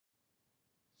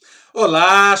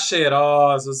Olá,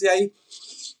 cheirosos! E aí?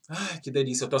 Ai, que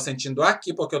delícia! Eu tô sentindo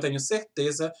aqui porque eu tenho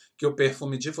certeza que o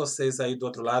perfume de vocês aí do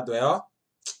outro lado é, ó,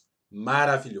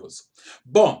 maravilhoso.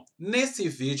 Bom, nesse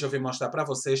vídeo eu vim mostrar para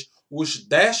vocês os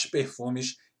 10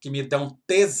 perfumes que me dão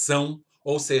tesão,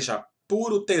 ou seja,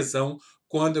 puro tesão,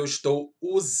 quando eu estou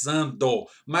usando.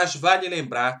 Mas vale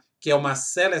lembrar que é uma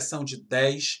seleção de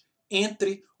 10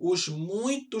 entre os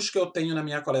muitos que eu tenho na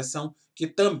minha coleção que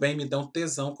também me dão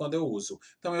tesão quando eu uso.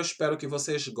 Então eu espero que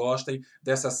vocês gostem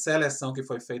dessa seleção que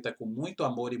foi feita com muito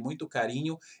amor e muito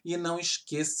carinho. E não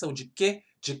esqueçam de quê?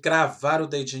 De cravar o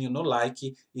dedinho no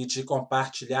like e de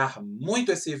compartilhar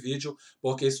muito esse vídeo,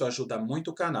 porque isso ajuda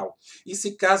muito o canal. E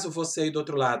se caso você aí do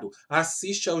outro lado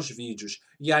assiste aos vídeos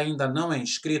e ainda não é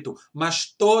inscrito,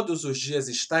 mas todos os dias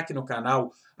está aqui no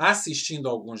canal assistindo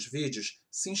alguns vídeos,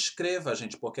 se inscreva,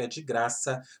 gente, porque é de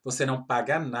graça, você não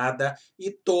paga nada e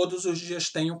todos os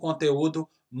dias tem um conteúdo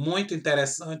muito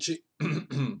interessante.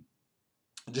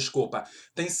 Desculpa,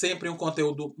 tem sempre um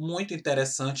conteúdo muito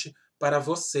interessante para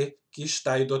você que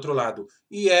está aí do outro lado.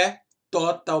 E é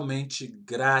totalmente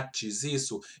grátis.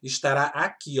 Isso estará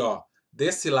aqui, ó,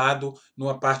 desse lado,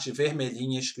 numa parte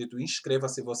vermelhinha escrito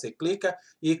inscreva-se, você clica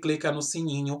e clica no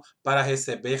sininho para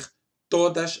receber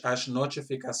todas as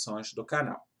notificações do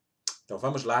canal. Então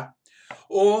vamos lá.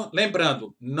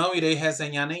 Lembrando, não irei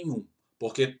resenhar nenhum,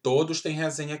 porque todos têm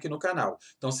resenha aqui no canal.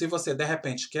 Então, se você de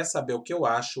repente quer saber o que eu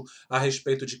acho a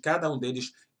respeito de cada um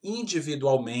deles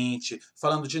individualmente,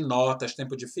 falando de notas,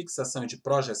 tempo de fixação e de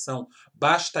projeção,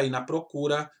 basta ir na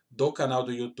procura do canal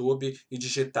do YouTube e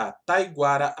digitar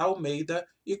Taiguara Almeida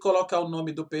e colocar o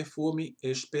nome do perfume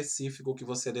específico que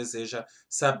você deseja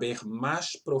saber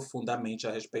mais profundamente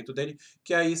a respeito dele,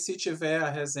 que aí, se tiver a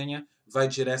resenha, vai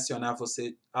direcionar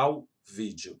você ao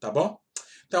vídeo, tá bom?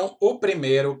 Então, o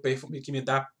primeiro perfume que me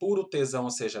dá puro tesão,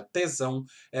 ou seja, tesão,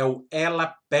 é o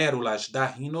Ela Pérolas, da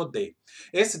Rinodê.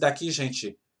 Esse daqui,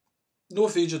 gente, no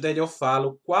vídeo dele eu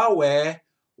falo qual é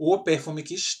o perfume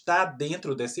que está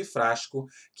dentro desse frasco,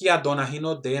 que a dona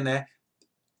Rinodê, né,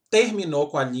 terminou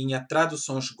com a linha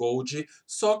Traduções Gold,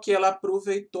 só que ela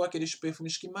aproveitou aqueles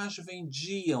perfumes que mais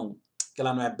vendiam, que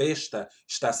ela não é besta,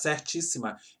 está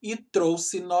certíssima, e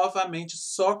trouxe novamente,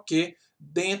 só que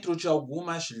dentro de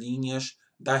algumas linhas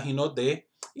da Rinodê.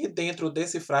 E dentro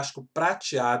desse frasco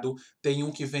prateado tem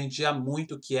um que vendia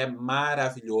muito, que é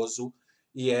maravilhoso,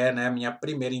 e é, né, minha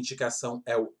primeira indicação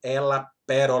é o Ela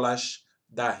Pérolas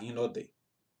da Rinodê.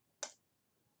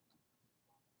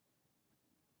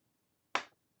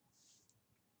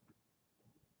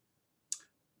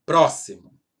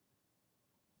 Próximo.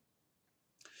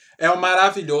 É o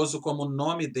maravilhoso, como o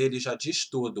nome dele já diz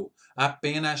tudo.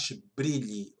 Apenas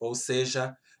brilhe, ou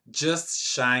seja, Just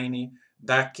Shine,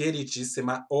 da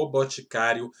queridíssima O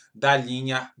Boticário, da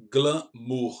linha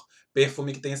Glamour.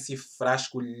 Perfume que tem esse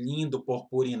frasco lindo,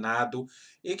 purpurinado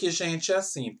e que, gente, é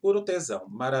assim, puro tesão.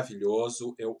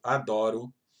 Maravilhoso, eu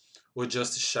adoro o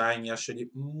Just Shine, acho ele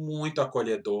muito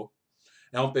acolhedor.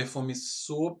 É um perfume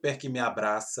super que me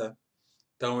abraça,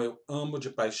 então eu amo de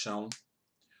paixão.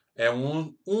 É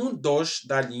um dos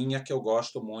da linha que eu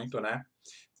gosto muito, né?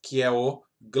 Que é o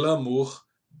Glamour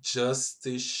Just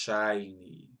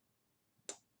Shine.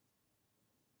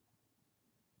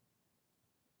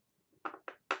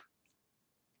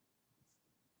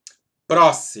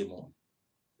 Próximo.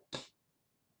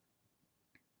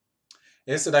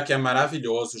 Esse daqui é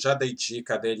maravilhoso, já dei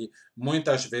dica dele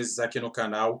muitas vezes aqui no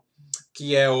canal,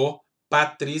 que é o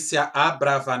Patrícia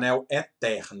Abravanel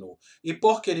Eterno. E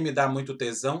por que ele me dá muito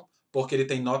tesão? Porque ele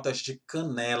tem notas de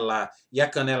canela. E a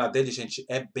canela dele, gente,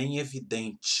 é bem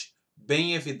evidente.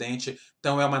 Bem evidente.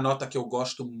 Então é uma nota que eu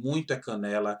gosto muito, é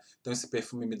canela. Então esse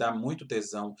perfume me dá muito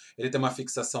tesão. Ele tem uma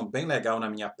fixação bem legal na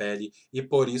minha pele e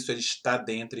por isso ele está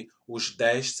dentre os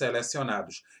 10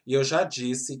 selecionados. E eu já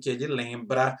disse que ele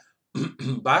lembra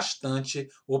bastante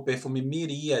o perfume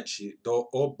Miríade do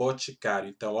O Boticário.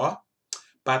 Então, ó,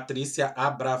 Patrícia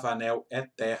Abravanel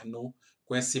Eterno,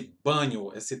 com esse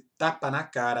banho, esse tapa na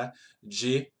cara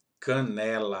de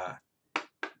canela.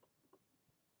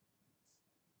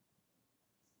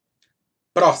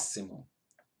 Próximo.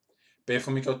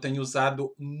 Perfume que eu tenho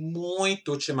usado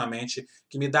muito ultimamente,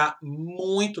 que me dá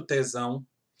muito tesão,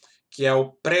 que é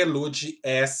o Prelude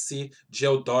S de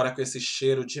Eudora, com esse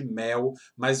cheiro de mel,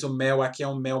 mas o mel aqui é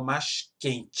um mel mais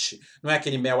quente. Não é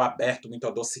aquele mel aberto, muito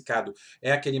adocicado.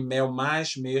 É aquele mel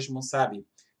mais mesmo, sabe?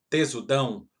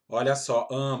 Tesudão. Olha só,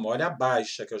 amo. Olha a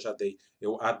baixa que eu já dei.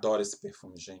 Eu adoro esse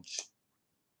perfume, gente.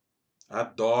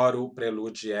 Adoro o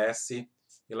Prelude S.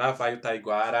 E lá vai o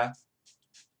Taiguara.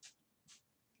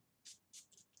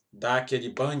 Dá aquele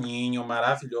banhinho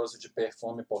maravilhoso de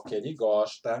perfume, porque ele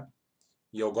gosta.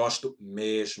 E eu gosto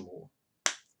mesmo.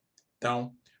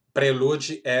 Então,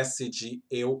 Prelude S de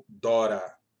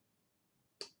Eudora.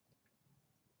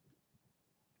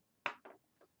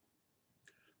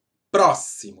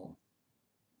 Próximo.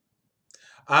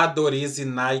 Adorize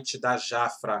Night da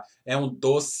Jafra. É um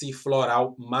doce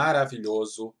floral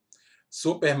maravilhoso.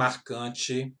 Super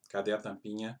marcante. Cadê a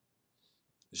tampinha?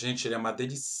 Gente, ele é uma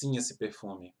delicinha esse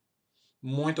perfume.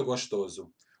 Muito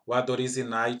gostoso. O Adorize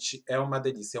Night é uma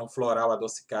delícia. É um floral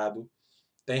adocicado.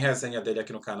 Tem resenha dele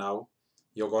aqui no canal.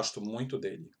 E eu gosto muito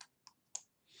dele.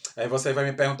 Aí você vai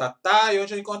me perguntar, tá, e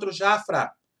onde eu encontro o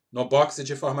Jafra? No box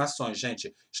de informações,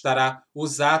 gente, estará o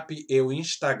Zap e o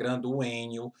Instagram do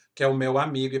Enio, que é o meu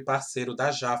amigo e parceiro da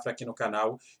Jafra aqui no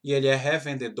canal. E ele é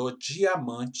revendedor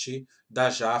diamante da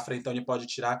Jafra, então ele pode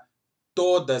tirar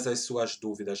todas as suas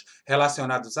dúvidas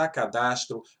relacionadas a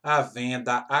cadastro, a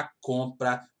venda, a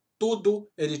compra, tudo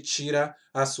ele tira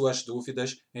as suas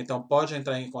dúvidas. Então pode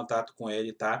entrar em contato com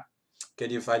ele, tá? Que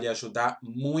ele vai lhe ajudar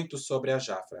muito sobre a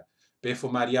Jafra.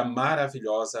 Perfumaria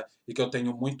maravilhosa e que eu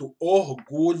tenho muito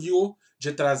orgulho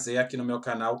de trazer aqui no meu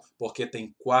canal, porque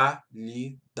tem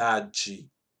qualidade.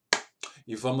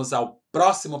 E vamos ao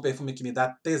próximo perfume que me dá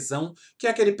tesão, que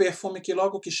é aquele perfume que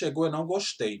logo que chegou eu não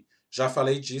gostei. Já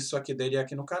falei disso aqui dele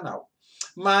aqui no canal.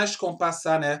 Mas com o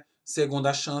passar, né,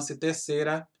 segunda chance,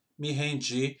 terceira, me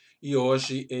rendi e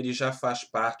hoje ele já faz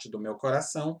parte do meu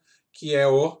coração, que é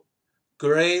o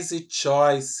Crazy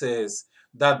Choices,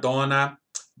 da dona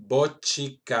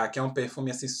Botica, que é um perfume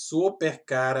assim super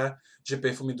cara, de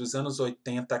perfume dos anos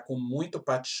 80, com muito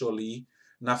patchouli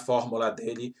na fórmula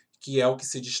dele, que é o que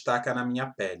se destaca na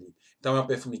minha pele. Então é um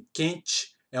perfume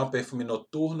quente, é um perfume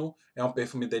noturno, é um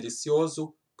perfume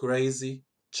delicioso, Crazy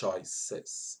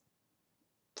Choices.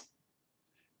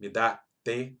 Me dá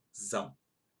tesão.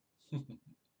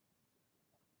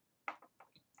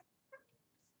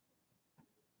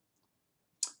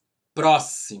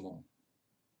 Próximo.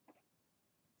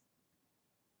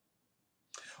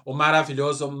 O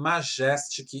maravilhoso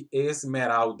Majestic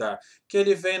Esmeralda, que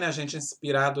ele vem, né, gente,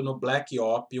 inspirado no Black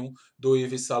Opium do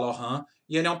Yves Saint Laurent,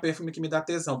 e ele é um perfume que me dá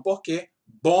tesão, porque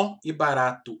bom e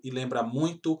barato, e lembra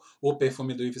muito o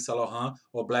perfume do Yves Saint Laurent,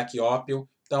 o Black Opium.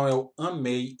 Então eu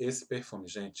amei esse perfume,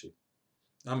 gente.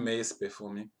 Amei esse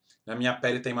perfume. Na minha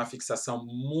pele tem uma fixação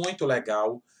muito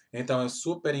legal, então eu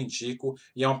super indico,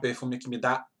 e é um perfume que me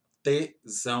dá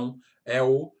tesão, é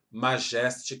o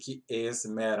Majestic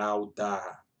Esmeralda.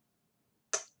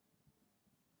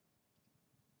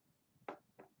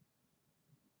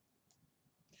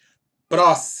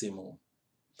 Próximo.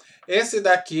 Esse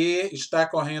daqui está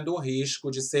correndo o risco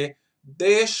de ser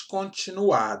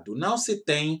descontinuado. Não se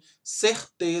tem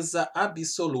certeza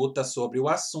absoluta sobre o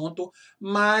assunto,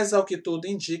 mas ao que tudo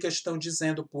indica, estão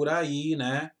dizendo por aí,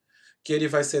 né, que ele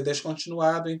vai ser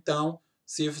descontinuado. Então,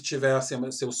 se tiver,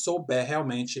 se eu souber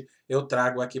realmente, eu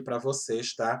trago aqui para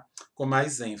vocês, tá? Com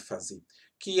mais ênfase.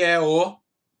 Que é o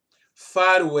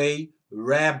Faraway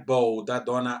Rebel, da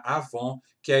dona Avon,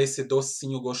 que é esse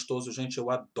docinho gostoso. Gente, eu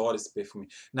adoro esse perfume.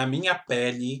 Na minha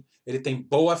pele, ele tem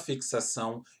boa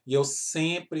fixação e eu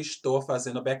sempre estou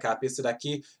fazendo backup. Esse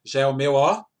daqui já é o meu,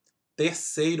 ó,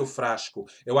 terceiro frasco.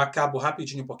 Eu acabo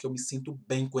rapidinho porque eu me sinto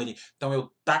bem com ele. Então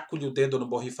eu taco-lhe o dedo no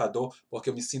borrifador porque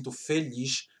eu me sinto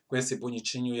feliz com esse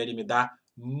bonitinho e ele me dá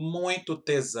muito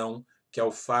tesão, que é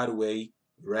o Faraway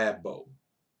Rebel.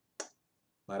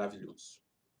 Maravilhoso.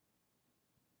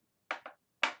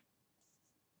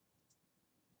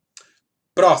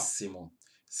 Próximo.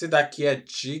 Esse daqui é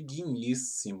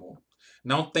digníssimo.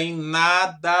 Não tem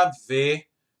nada a ver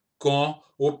com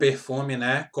o perfume,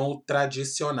 né? Com o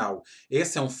tradicional.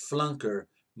 Esse é um flanker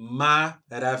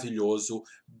maravilhoso,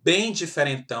 bem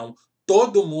diferentão.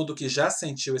 Todo mundo que já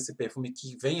sentiu esse perfume,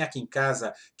 que vem aqui em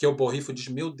casa, que eu borrifo, diz,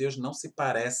 meu Deus, não se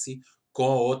parece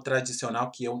com o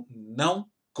tradicional, que eu não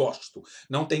gosto.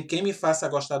 Não tem quem me faça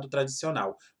gostar do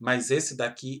tradicional. Mas esse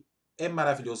daqui é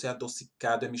maravilhoso, é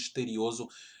adocicado, é misterioso.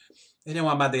 Ele é um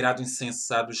amadeirado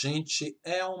insensado. Gente,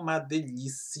 é uma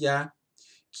delícia.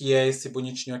 Que é esse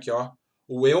bonitinho aqui, ó.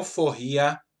 O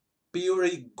Euphoria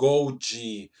Pure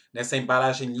Gold. Nessa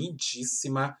embalagem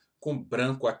lindíssima, com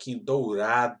branco aqui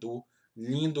dourado.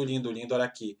 Lindo, lindo, lindo. Olha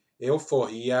aqui.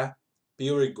 Euphoria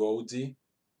Pure Gold.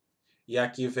 E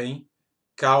aqui vem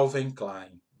Calvin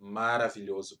Klein.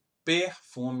 Maravilhoso.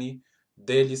 Perfume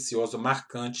delicioso,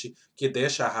 marcante, que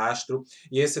deixa rastro.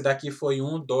 E esse daqui foi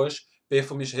um dos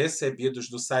perfumes recebidos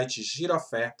do site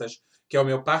Girofertas, que é o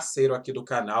meu parceiro aqui do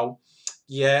canal.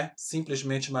 E é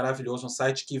simplesmente maravilhoso. Um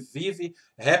site que vive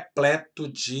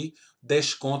repleto de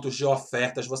descontos de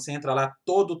ofertas. Você entra lá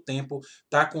todo o tempo,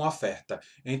 tá com oferta.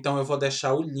 Então eu vou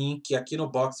deixar o link aqui no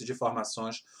box de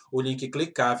informações, o link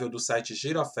clicável do site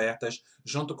Gira Ofertas,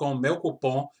 junto com o meu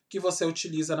cupom que você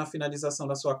utiliza na finalização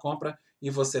da sua compra e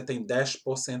você tem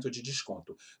 10% de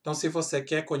desconto. Então, se você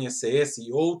quer conhecer esse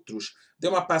e outros, dê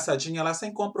uma passadinha lá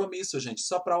sem compromisso, gente,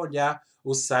 só para olhar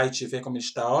o site e ver como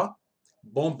está, ó,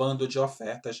 bombando de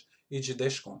ofertas e de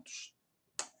descontos.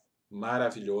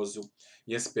 Maravilhoso.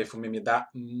 E esse perfume me dá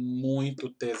muito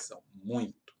tesão,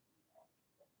 muito.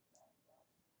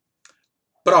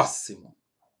 Próximo.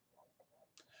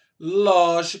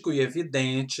 Lógico e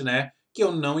evidente, né, que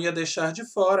eu não ia deixar de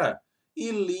fora.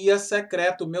 Ilia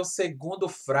Secreto, meu segundo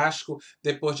frasco,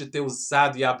 depois de ter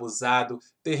usado e abusado,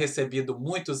 ter recebido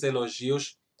muitos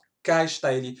elogios. Cá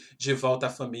está ele de volta à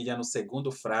família no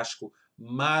segundo frasco,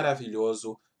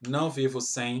 maravilhoso. Não vivo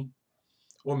sem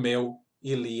o meu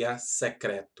Ilia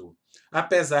Secreto.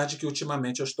 Apesar de que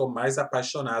ultimamente eu estou mais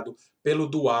apaixonado pelo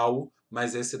Dual,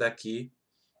 mas esse daqui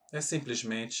é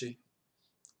simplesmente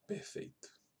perfeito.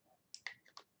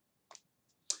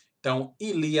 Então,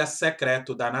 Ilia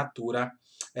Secreto da Natura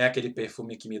é aquele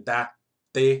perfume que me dá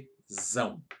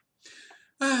tesão.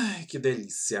 Ai, que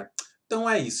delícia! Então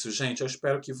é isso, gente. Eu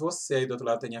espero que você aí do outro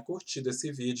lado tenha curtido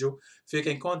esse vídeo.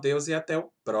 Fiquem com Deus e até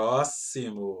o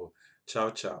próximo.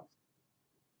 Tchau, tchau.